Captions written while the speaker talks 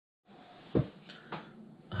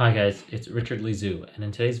Hi guys, it's Richard Lizu, and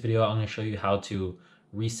in today's video I'm going to show you how to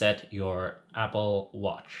reset your Apple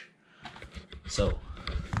Watch. So,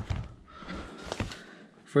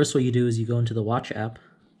 first what you do is you go into the Watch app,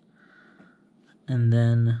 and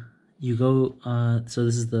then you go, so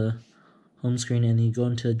this is the home screen, and you go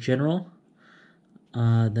into General,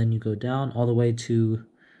 then you go down all the way to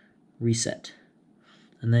Reset,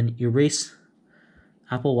 and then erase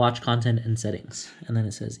Apple Watch content and settings, and then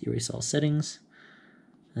it says erase all settings.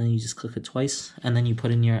 And then you just click it twice, and then you put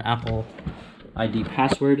in your Apple ID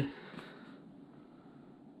password.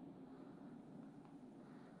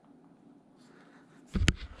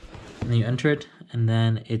 And then you enter it, and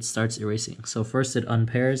then it starts erasing. So first it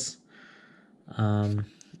unpairs, so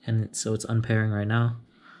it's unpairing right now.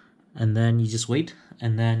 And then you just wait,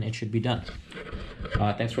 and then it should be done.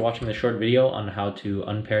 Thanks for watching this short video on how to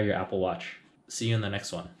unpair your Apple Watch. See you in the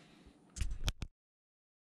next one.